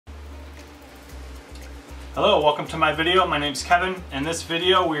Hello, welcome to my video. My name is Kevin. In this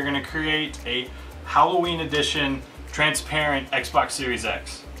video, we're going to create a Halloween edition transparent Xbox Series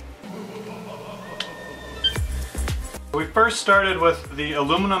X. We first started with the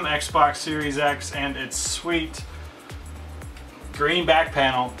aluminum Xbox Series X and its sweet green back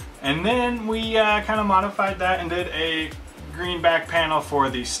panel, and then we kind of modified that and did a green back panel for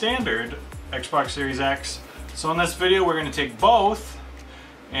the standard Xbox Series X. So in this video, we're going to take both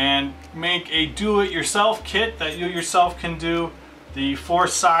and make a do-it-yourself kit that you yourself can do. The four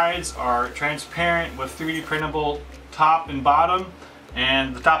sides are transparent with 3D printable top and bottom,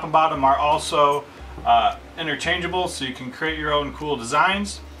 and the top and bottom are also interchangeable, so you can create your own cool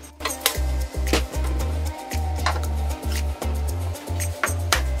designs.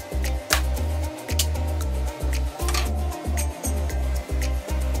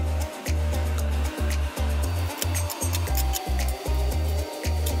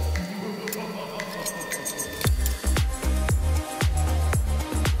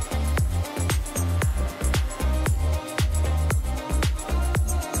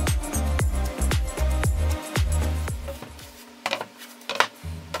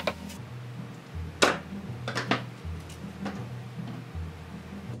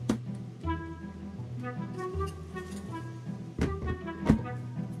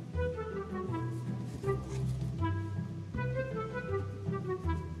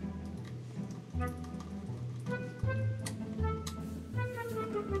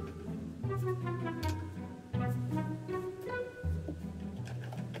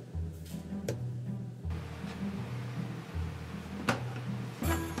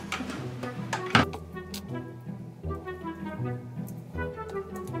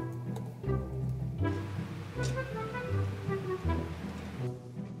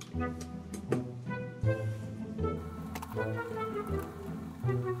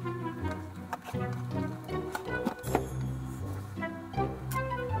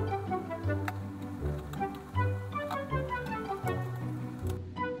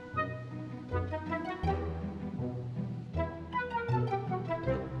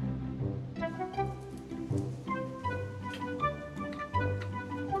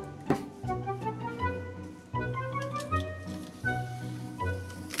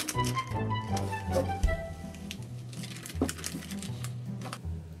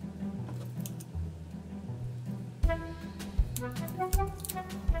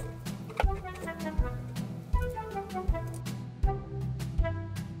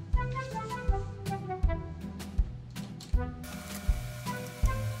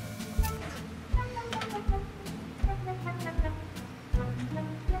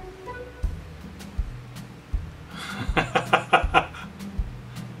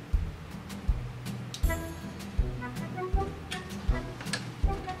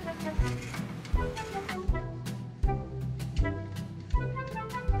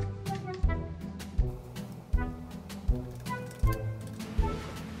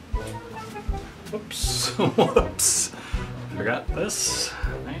 Whoops, whoops. Forgot this.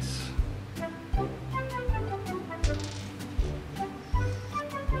 Nice.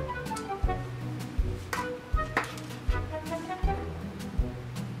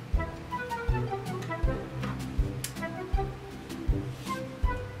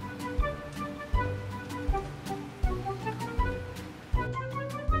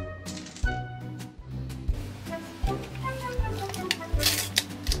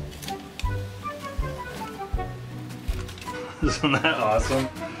 Isn't that awesome?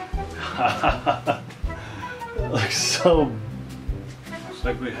 It looks so... Looks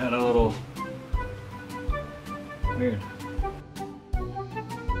like we had a little... Weird.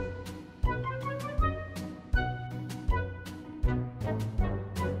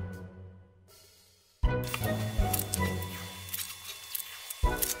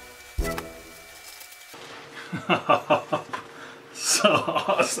 So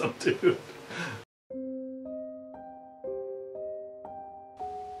awesome, dude.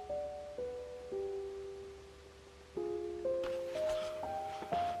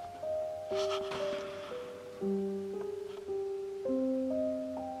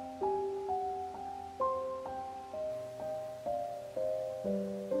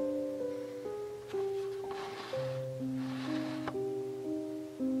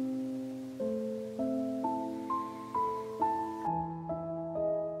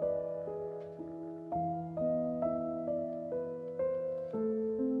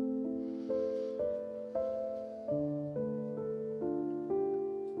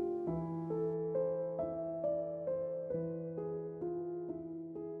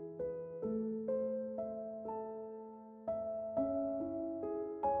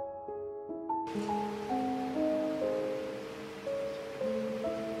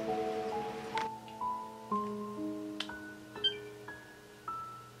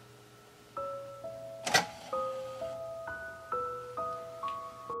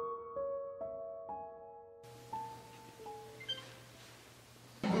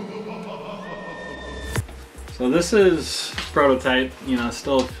 So this is prototype, you know,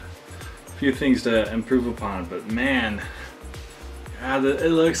 still a few things to improve upon, but man, God, it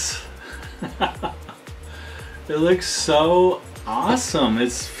looks, it looks so awesome.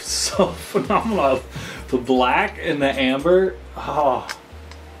 It's so phenomenal. The black and the amber, oh,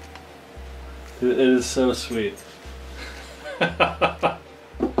 it is so sweet.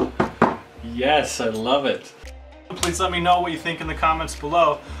 Yes, I love it. Please let me know what you think in the comments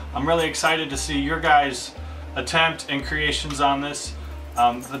below. I'm really excited to see your guys' attempt and creations on this.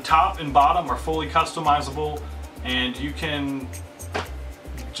 The top and bottom are fully customizable, and you can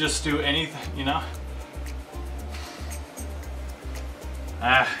just do anything, you know?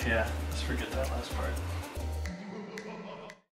 Yeah, let's forget that last part.